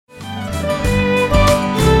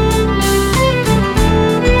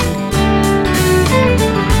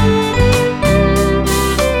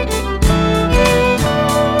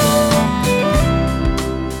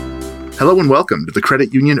and welcome to the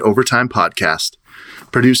Credit Union Overtime Podcast,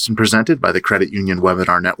 produced and presented by the Credit Union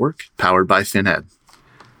Webinar Network, powered by FinEd.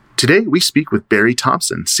 Today, we speak with Barry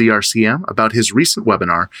Thompson, CRCM, about his recent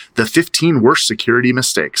webinar, The 15 Worst Security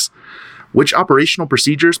Mistakes. Which operational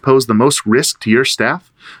procedures pose the most risk to your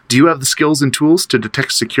staff? Do you have the skills and tools to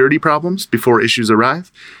detect security problems before issues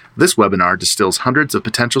arrive? This webinar distills hundreds of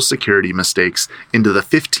potential security mistakes into the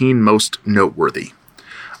 15 most noteworthy.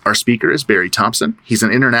 Our speaker is Barry Thompson. He's an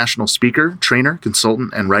international speaker, trainer,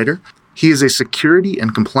 consultant, and writer. He is a security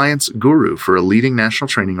and compliance guru for a leading national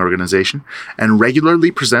training organization and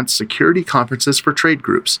regularly presents security conferences for trade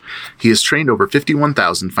groups. He has trained over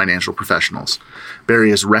 51,000 financial professionals.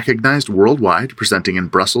 Barry is recognized worldwide, presenting in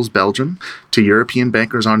Brussels, Belgium, to European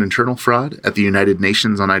bankers on internal fraud, at the United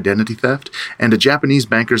Nations on identity theft, and to Japanese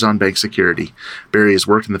bankers on bank security. Barry has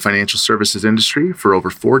worked in the financial services industry for over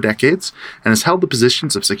 4 decades and has held the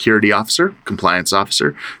positions of security officer, compliance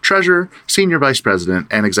officer, treasurer, senior vice president,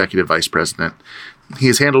 and executive vice president. He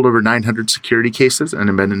has handled over 900 security cases and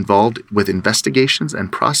has been involved with investigations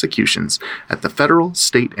and prosecutions at the federal,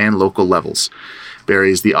 state, and local levels.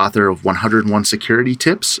 Barry is the author of 101 Security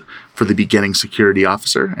Tips for the Beginning Security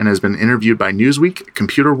Officer and has been interviewed by Newsweek,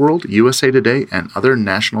 Computer World, USA Today, and other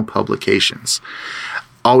national publications.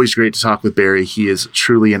 Always great to talk with Barry. He is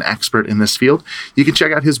truly an expert in this field. You can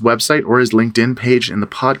check out his website or his LinkedIn page in the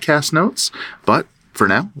podcast notes. But for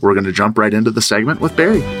now, we're going to jump right into the segment with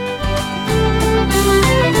Barry.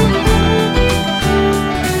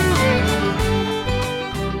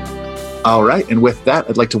 All right. And with that,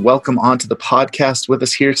 I'd like to welcome onto the podcast with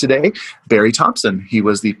us here today, Barry Thompson. He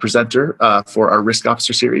was the presenter for our Risk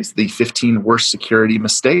Officer series, the 15 Worst Security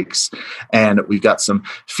Mistakes. And we've got some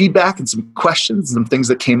feedback and some questions and some things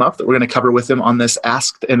that came up that we're going to cover with him on this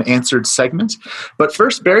Asked and Answered segment. But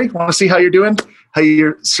first, Barry, want to see how you're doing? How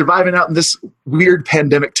you're surviving out in this weird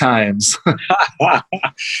pandemic times?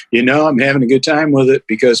 I'm having a good time with it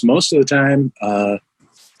because most of the time,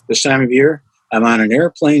 this time of year, I'm on an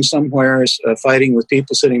airplane somewhere fighting with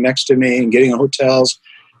people sitting next to me and getting in hotels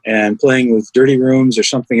and playing with dirty rooms or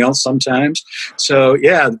something else sometimes. So,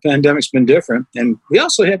 yeah, the pandemic's been different. And we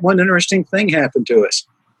also had one interesting thing happen to us.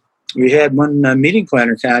 We had one meeting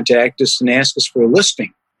planner contact us and ask us for a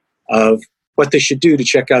listing of what they should do to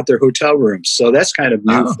check out their hotel rooms. So that's kind of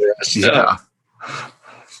new for us. Yeah.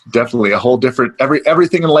 Definitely a whole different,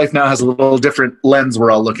 everything in life now has a little different lens we're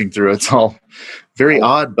all looking through. It's all very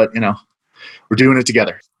odd, but, we're doing it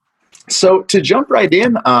together. So to jump right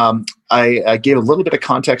in, I gave a little bit of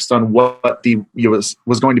context on what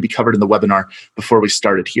was going to be covered in the webinar before we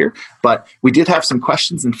started here. But we did have some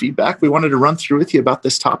questions and feedback we wanted to run through with you about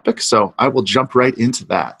this topic. So I will jump right into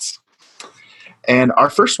that. And our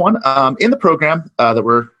first one in the program that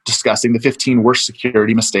we're discussing, the 15 worst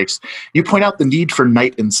security mistakes, you point out the need for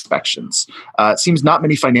night inspections. It seems not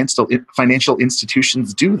many financial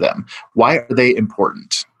institutions do them. Why are they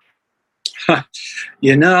important? One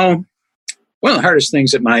of the hardest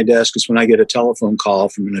things at my desk is when I get a telephone call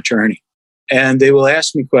from an attorney, and they will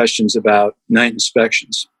ask me questions about night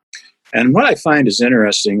inspections. And what I find is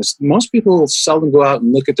interesting is most people seldom go out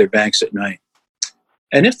and look at their banks at night.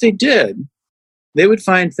 And if they did, they would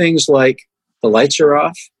find things like the lights are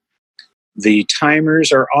off, the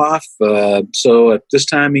timers are off. So at this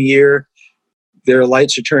time of year, their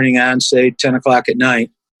lights are turning on, say, 10 o'clock at night.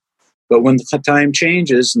 But when the time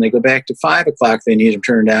changes and they go back to 5 o'clock, they need them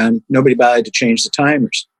turned on. Nobody bothered to change the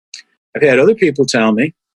timers. I've had other people tell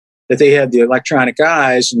me that they have the electronic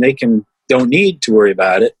eyes and they don't need to worry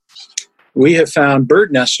about it. We have found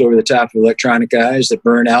bird nests over the top of electronic eyes that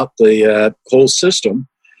burn out the whole system.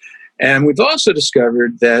 And we've also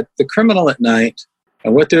discovered that the criminal at night,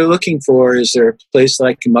 and what they're looking for is there a place that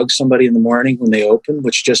I can mug somebody in the morning when they open,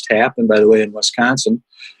 which just happened, by the way, in Wisconsin.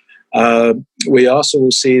 We also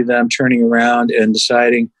will see them turning around and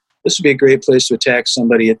deciding this would be a great place to attack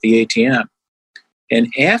somebody at the ATM. And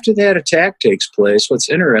after that attack takes place, what's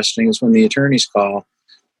interesting is when the attorneys call,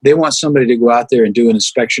 they want somebody to go out there and do an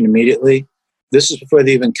inspection immediately. This is before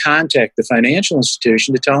they even contact the financial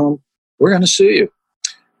institution to tell them, we're going to sue you.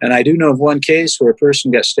 And I do know of one case where a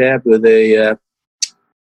person got stabbed with a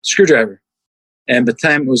screwdriver. And by the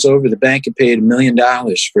time it was over, the bank had paid $1 million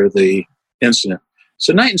for the incident.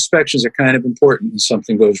 So night inspections are kind of important when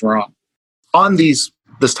something goes wrong. On this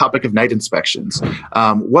topic of night inspections,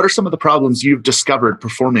 what are some of the problems you've discovered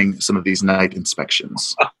performing some of these night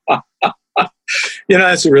inspections?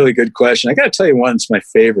 That's a really good question. I got to tell you one that's my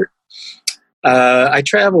favorite. I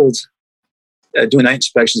traveled doing night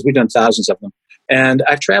inspections. We've done thousands of them. And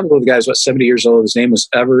I've traveled with a guy who's about 70 years old. His name was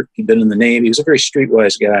Everett. He'd been in the Navy. He was a very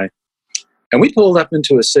streetwise guy. And we pulled up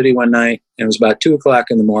into a city one night, and it was about 2 o'clock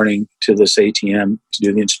in the morning to this ATM to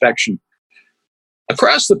do the inspection.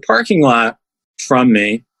 Across the parking lot from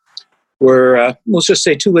me were, let's just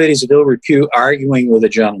say, two ladies of ill repute arguing with a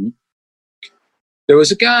gentleman. There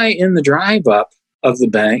was a guy in the drive-up of the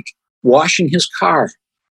bank washing his car.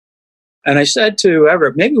 And I said to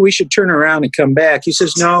Everett, maybe we should turn around and come back. He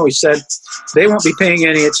says, no. He said, they won't be paying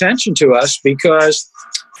any attention to us because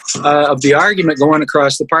of the argument going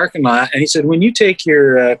across the parking lot. And he said, when you take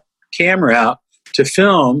your camera out to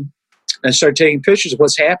film and start taking pictures of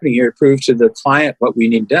what's happening here to prove to the client what we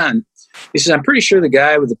need done, he says, I'm pretty sure the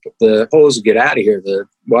guy with the hose will get out of here, the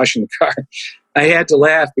washing the car. I had to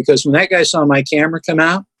laugh because when that guy saw my camera come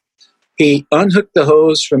out, he unhooked the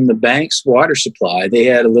hose from the bank's water supply. They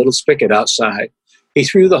had a little spigot outside. He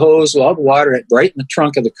threw the hose, all the water, right in the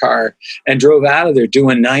trunk of the car and drove out of there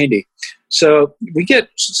doing 90. So we get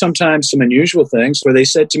sometimes some unusual things where they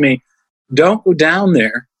said to me, don't go down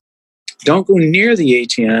there. Don't go near the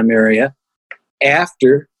ATM area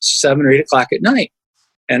after 7 or 8 o'clock at night.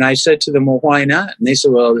 And I said to them, well, why not? And they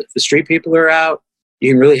said, well, if the street people are out,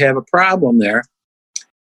 you can really have a problem there.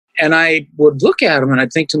 And I would look at them and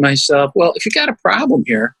I'd think to myself, well, if you got a problem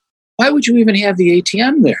here, why would you even have the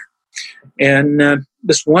ATM there? And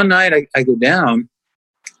this one night I go down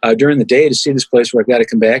during the day to see this place where I've got to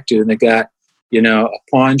come back to. And they got, a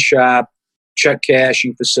pawn shop, check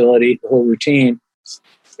cashing facility, the whole routine.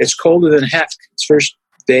 It's colder than heck. It's first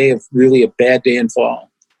day of really a bad day in fall.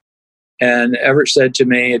 And Everett said to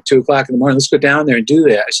me at 2 o'clock in the morning, let's go down there and do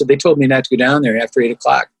that. I said, they told me not to go down there after 8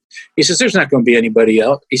 o'clock. He says, there's not going to be anybody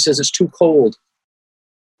else. He says, it's too cold.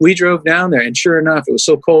 We drove down there, and sure enough, it was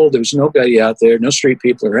so cold, there was nobody out there, no street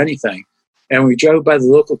people or anything. And we drove by the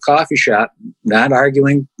local coffee shop, not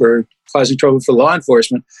arguing or causing trouble for law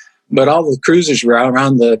enforcement, but all the cruisers were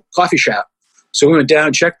around the coffee shop. So we went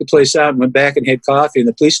down, checked the place out, and went back and had coffee, and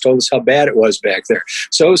the police told us how bad it was back there.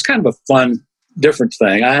 So it was kind of a fun, different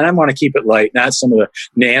thing. I want to keep it light, not some of the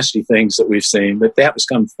nasty things that we've seen, but that was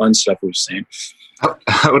kind of fun stuff we've seen.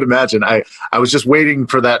 I would imagine. I was just waiting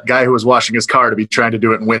for that guy who was washing his car to be trying to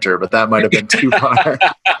do it in winter, but that might have been too far.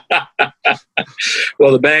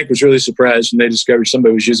 Well, the bank was really surprised when they discovered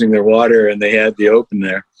somebody was using their water and they had the open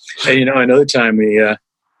there. And, another time we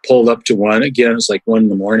pulled up to one. Again, it was like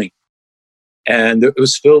 1 a.m. And it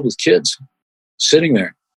was filled with kids sitting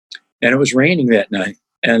there. And it was raining that night.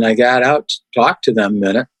 And I got out to talk to them a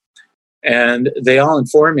minute. And they all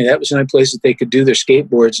informed me that was the only place that they could do their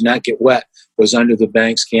skateboards and not get wet was under the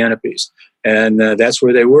bank's canopies. And that's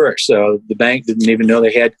where they were. So the bank didn't even know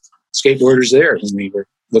they had skateboarders there when we were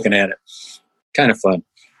looking at it. Kind of fun.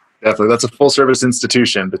 Definitely. That's a full service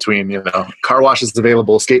institution between, car washes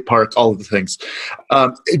available, skate park, all of the things.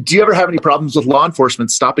 Do you ever have any problems with law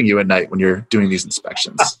enforcement stopping you at night when you're doing these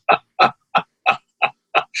inspections?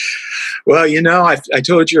 Well, I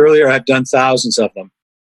told you earlier, I've done thousands of them.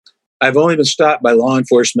 I've only been stopped by law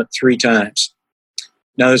enforcement 3 times.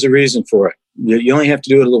 Now, there's a reason for it. You only have to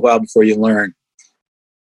do it a little while before you learn.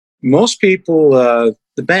 Most people,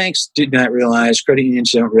 the banks did not realize, credit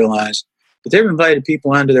unions don't realize, but they've invited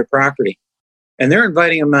people onto their property. And they're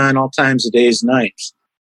inviting them on all times of days and nights.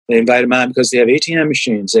 They invite them on because they have ATM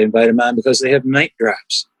machines. They invite them on because they have night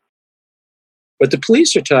drops. But the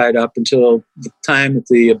police are tied up until the time that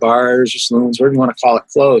the bars or saloons, whatever you want to call it,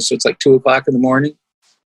 close. So it's like 2 o'clock in the morning.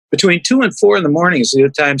 Between 2 and 4 in the morning is the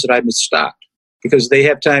times that I've been stopped because they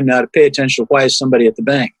have time now to pay attention to why is somebody at the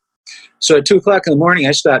bank. So at 2 o'clock in the morning,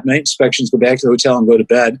 I stop night inspections, go back to the hotel and go to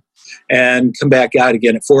bed and come back out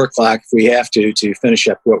again at 4 o'clock if we have to finish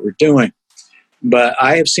up what we're doing. But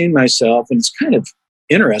I have seen myself, and it's kind of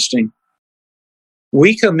interesting.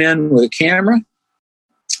 We come in with a camera,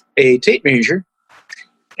 a tape measure,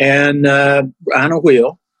 and on a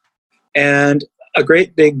wheel, and a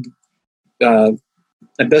great big,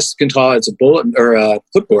 at best you can call it, it's a bulletin or a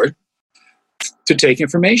clipboard to take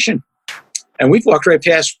information. And we've walked right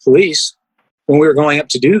past police when we were going up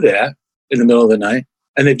to do that in the middle of the night,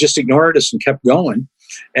 and they've just ignored us and kept going.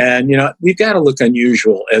 And, we've got to look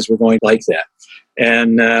unusual as we're going like that.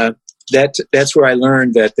 And that's where I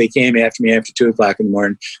learned that they came after me after 2 o'clock in the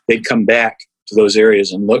morning. They'd come back to those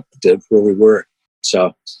areas and look at where we were.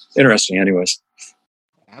 So interesting anyways.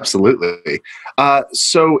 Absolutely.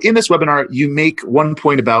 So in this webinar, you make one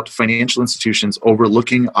point about financial institutions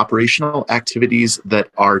overlooking operational activities that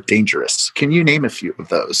are dangerous. Can you name a few of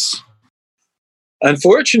those?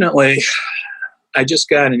 Unfortunately, I just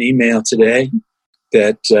got an email today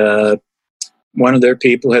that one of their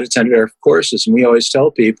people had attended our courses, and we always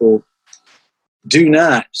tell people, do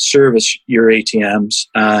not service your ATMs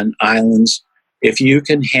on islands if you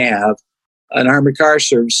can have an armored car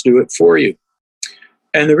service do it for you.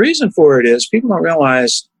 And the reason for it is people don't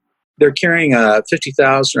realize they're carrying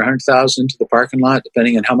 $50,000 or $100,000 into the parking lot,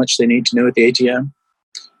 depending on how much they need to know at the ATM.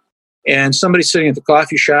 And somebody sitting at the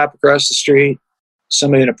coffee shop across the street,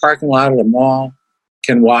 somebody in a parking lot at a mall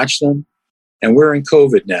can watch them. And we're in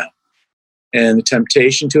COVID now. And the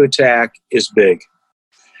temptation to attack is big.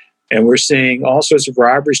 And we're seeing all sorts of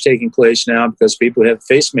robberies taking place now because people have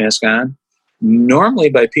face masks on, normally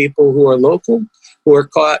by people who are local, who are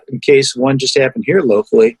caught in case one just happened here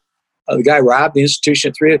locally. The guy robbed the institution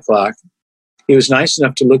at 3 o'clock. He was nice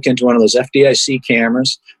enough to look into one of those FDIC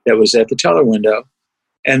cameras that was at the teller window.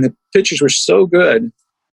 And the pictures were so good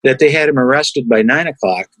that they had him arrested by 9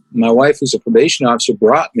 o'clock. My wife, who's a probation officer,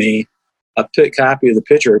 brought me a copy of the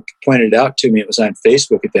picture, pointed it out to me. It was on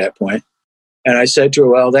Facebook at that point. And I said to her,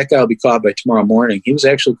 well, that guy will be caught by tomorrow morning. He was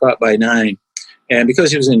actually caught by 9. And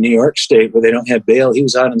because he was in New York State where they don't have bail, he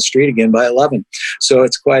was out on the street again by 11. So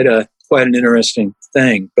it's quite an interesting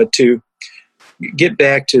thing. But to get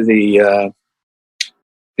back to the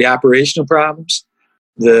operational problems,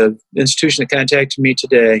 the institution that contacted me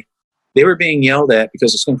today, they were being yelled at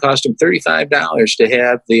because it's going to cost them $35 to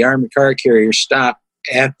have the armored car carrier stop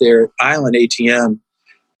at their island ATM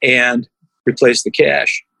and replace the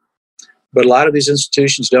cash. But a lot of these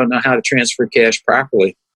institutions don't know how to transfer cash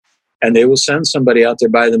properly. And they will send somebody out there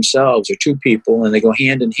by themselves or 2 people, and they go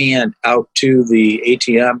hand in hand out to the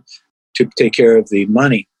ATM to take care of the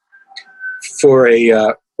money. For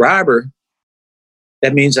a robber,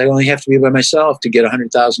 that means I only have to be by myself to get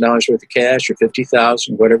 $100,000 worth of cash or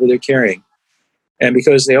 $50,000, whatever they're carrying. And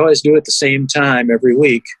because they always do it at the same time every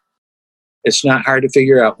week, it's not hard to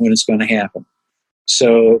figure out when it's going to happen.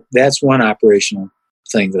 So that's one operational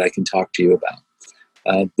thing that I can talk to you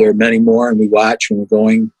about. There are many more, and we watch when we're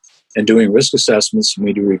going and doing risk assessments and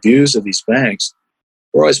we do reviews of these banks.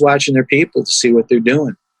 We're always watching their people to see what they're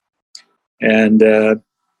doing. And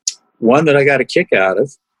one that I got a kick out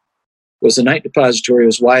of was the night depository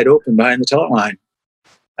was wide open behind the teller line.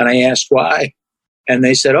 And I asked why. And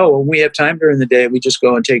they said, oh, when we have time during the day, we just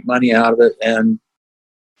go and take money out of it and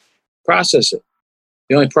process it.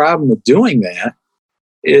 The only problem with doing that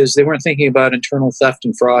is they weren't thinking about internal theft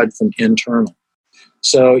and fraud from internal.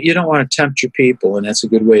 So you don't want to tempt your people, and that's a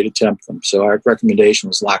good way to tempt them. So our recommendation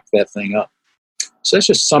was lock that thing up. So that's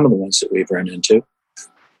just some of the ones that we've run into.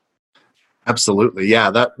 Absolutely. Yeah,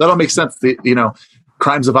 that all makes sense.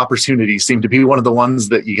 Crimes of opportunity seem to be one of the ones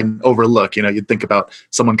that you can overlook. You'd think about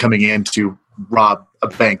someone coming in to rob a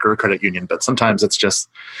bank or a credit union, but sometimes it's just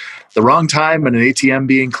the wrong time and an ATM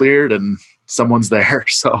being cleared and someone's there.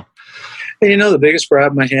 So, and the biggest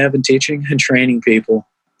problem I have in teaching and training people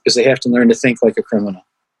is they have to learn to think like a criminal.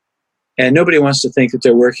 And nobody wants to think that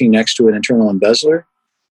they're working next to an internal embezzler.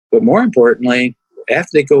 But more importantly, after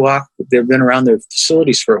they go off, they've been around their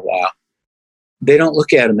facilities for a while, they don't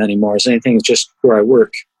look at them anymore as anything that's just where I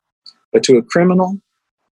work. But to a criminal,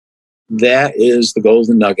 that is the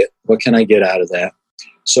golden nugget. What can I get out of that?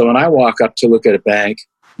 So when I walk up to look at a bank,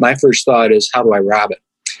 my first thought is, how do I rob it?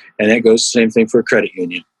 And that goes the same thing for a credit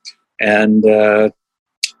union. And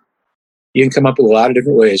you can come up with a lot of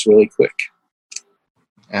different ways really quick.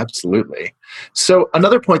 Absolutely. So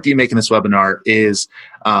another point that you make in this webinar is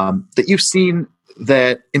that you've seen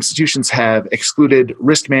that institutions have excluded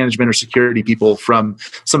risk management or security people from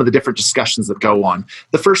some of the different discussions that go on.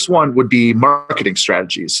 The first one would be marketing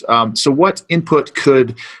strategies. So what input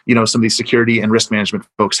could some of these security and risk management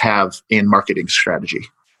folks have in marketing strategy?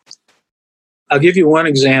 I'll give you one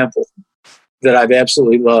example that I've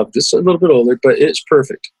absolutely loved. It's a little bit older, but it's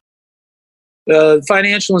perfect. The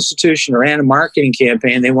financial institution ran a marketing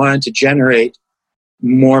campaign. They wanted to generate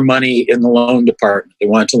more money in the loan department. They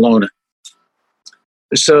wanted to loan it.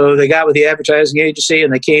 So they got with the advertising agency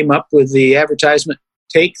and they came up with the advertisement,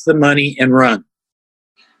 take the money and run.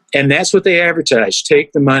 And that's what they advertised,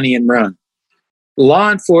 take the money and run.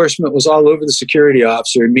 Law enforcement was all over the security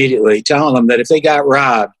officer immediately, telling them that if they got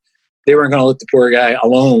robbed, they weren't going to let the poor guy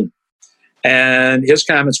alone. And his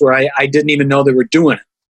comments were, I didn't even know they were doing it.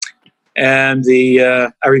 And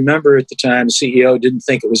I remember at the time, the CEO didn't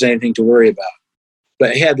think it was anything to worry about.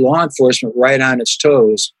 But it had law enforcement right on its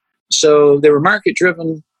toes. So they were market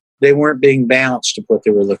driven. They weren't being balanced to what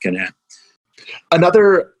they were looking at.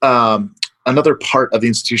 Another part of the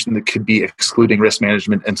institution that could be excluding risk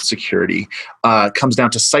management and security comes down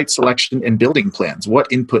to site selection and building plans.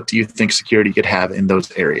 What input do you think security could have in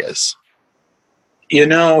those areas?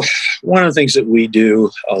 One of the things that we do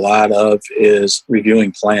a lot of is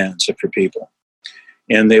reviewing plans for people.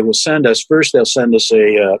 And they will send us, first they'll send us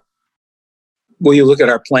will you look at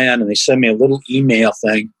our plan? And they send me a little email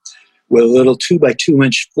thing with a little 2x2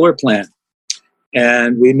 inch floor plan.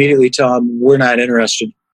 And we immediately tell them, we're not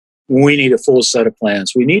interested. We need a full set of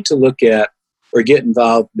plans. We need to look at or get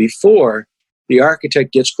involved before the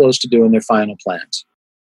architect gets close to doing their final plans.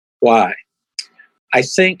 Why? I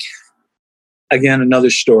think, again, another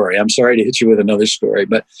story. I'm sorry to hit you with another story,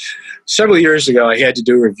 but several years ago, I had to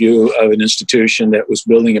do a review of an institution that was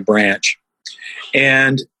building a branch.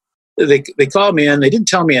 And they called me in. They didn't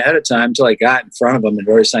tell me ahead of time until I got in front of them and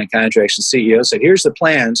already signed contracts. The CEO said, here's the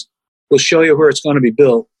plans. We'll show you where it's going to be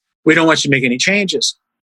built. We don't want you to make any changes.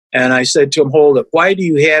 And I said to him, hold up, why do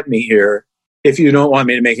you have me here if you don't want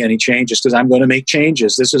me to make any changes? Because I'm going to make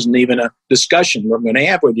changes. This isn't even a discussion we're going to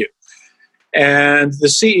have with you. And the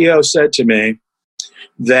CEO said to me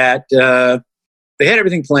that they had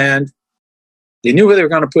everything planned. They knew where they were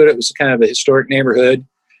going to put it. It was kind of a historic neighborhood.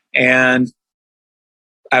 And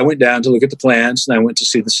I went down to look at the plans, and I went to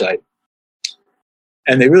see the site.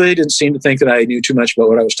 And they really didn't seem to think that I knew too much about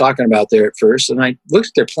what I was talking about there at first. And I looked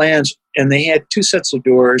at their plans, and they had 2 sets of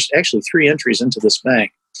doors, actually 3 entries into this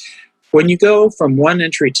bank. When you go from 1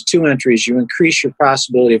 entry to 2 entries, you increase your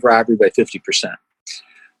possibility of robbery by 50%.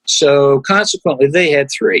 So consequently, they had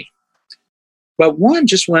 3. But one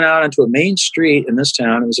just went out onto a main street in this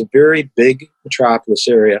town. It was a very big metropolis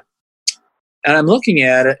area. And I'm looking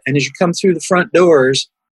at it, and as you come through the front doors,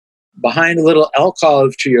 behind a little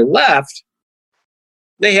alcove to your left,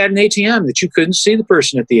 they had an ATM that you couldn't see the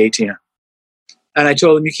person at the ATM. And I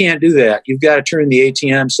told them, you can't do that. You've got to turn the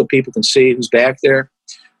ATM so people can see who's back there.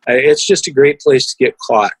 It's just a great place to get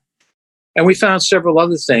caught. And we found several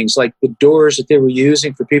other things, like the doors that they were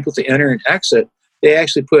using for people to enter and exit. They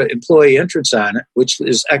actually put employee entrance on it, which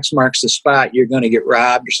is X marks the spot. You're going to get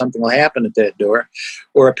robbed or something will happen at that door.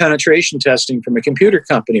 Or a penetration testing from a computer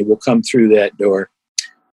company will come through that door.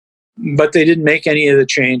 But they didn't make any of the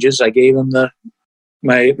changes. I gave them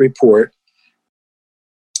my report.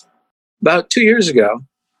 About 2 years ago,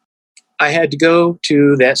 I had to go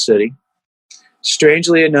to that city.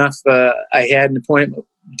 Strangely enough, I had an appointment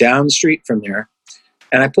down the street from there,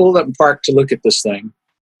 and I pulled up and parked to look at this thing.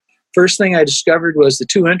 First thing I discovered was the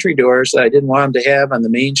 2 entry doors that I didn't want them to have on the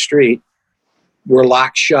main street were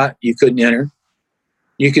locked shut. You couldn't enter.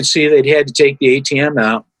 You could see they'd had to take the ATM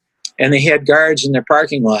out, and they had guards in their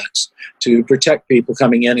parking lots to protect people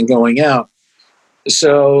coming in and going out.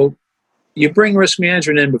 So you bring risk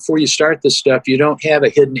management in before you start this stuff. You don't have a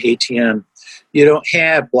hidden ATM. You don't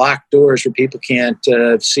have blocked doors where people can't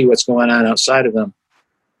see what's going on outside of them.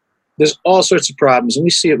 There's all sorts of problems, and we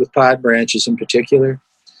see it with pod branches in particular.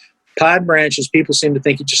 Pod branches, people seem to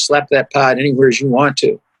think you just slap that pod anywhere as you want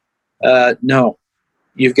to. No.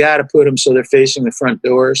 You've got to put them so they're facing the front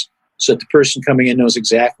doors so that the person coming in knows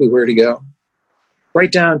exactly where to go.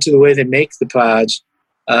 Right down to the way they make the pods.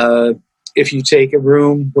 If you take a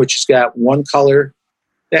room which has got one color,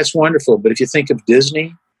 that's wonderful. But if you think of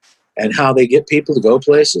Disney and how they get people to go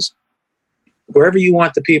places, wherever you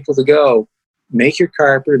want the people to go, make your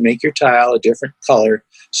carpet, make your tile a different color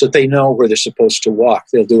so that they know where they're supposed to walk.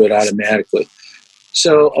 They'll do it automatically.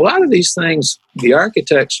 So a lot of these things, the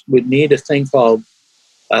architects would need a thing called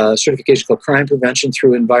certification called Crime Prevention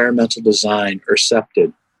through Environmental Design, or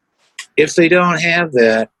CEPTED. If they don't have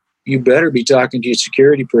that, you better be talking to your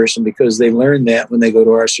security person, because they learn that when they go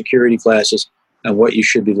to our security classes and what you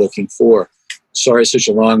should be looking for. Sorry, such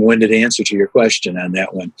a long-winded answer to your question on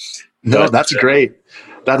that one. No, that's great.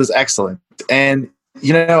 That is excellent. And,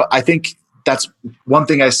 I think that's one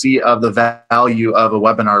thing I see of the value of a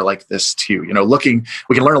webinar like this too.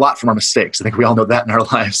 We can learn a lot from our mistakes. I think we all know that in our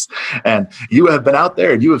lives. And you have been out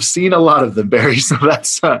there and you have seen a lot of them, Barry. So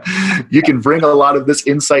that's, you can bring a lot of this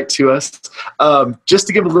insight to us. Just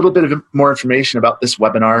to give a little bit of more information about this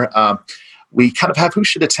webinar, we kind of have who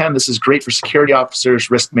should attend. This is great for security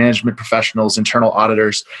officers, risk management professionals, internal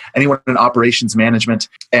auditors, anyone in operations management.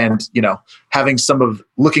 And, having some of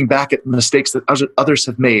looking back at mistakes that others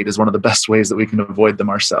have made is one of the best ways that we can avoid them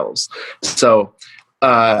ourselves. So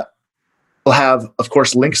we'll have, of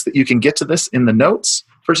course, links that you can get to this in the notes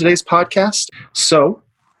for today's podcast. So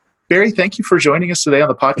Barry, thank you for joining us today on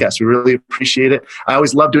the podcast. We really appreciate it. I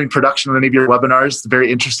always love doing production on any of your webinars. It's very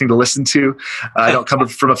interesting to listen to. I don't come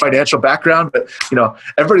from a financial background, but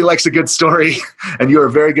everybody likes a good story, and you are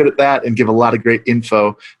very good at that and give a lot of great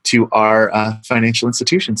info to our financial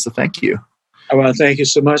institutions. So thank you. I want to thank you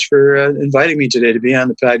so much for inviting me today to be on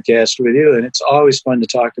the podcast with you. And it's always fun to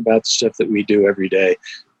talk about the stuff that we do every day.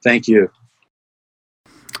 Thank you.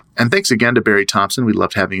 And thanks again to Barry Thompson. We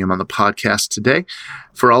loved having him on the podcast today.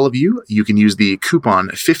 For all of you, you can use the coupon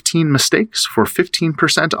 15 Mistakes for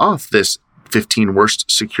 15% off this 15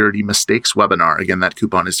 Worst Security Mistakes webinar. Again, that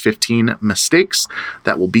coupon is 15 Mistakes.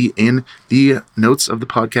 That will be in the notes of the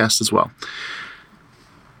podcast as well.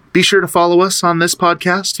 Be sure to follow us on this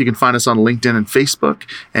podcast. You can find us on LinkedIn and Facebook,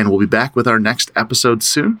 and we'll be back with our next episode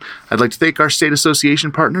soon. I'd like to thank our state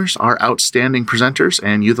association partners, our outstanding presenters,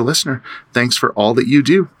 and you, the listener. Thanks for all that you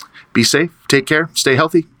do. Be safe, take care, stay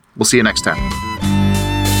healthy. We'll see you next time.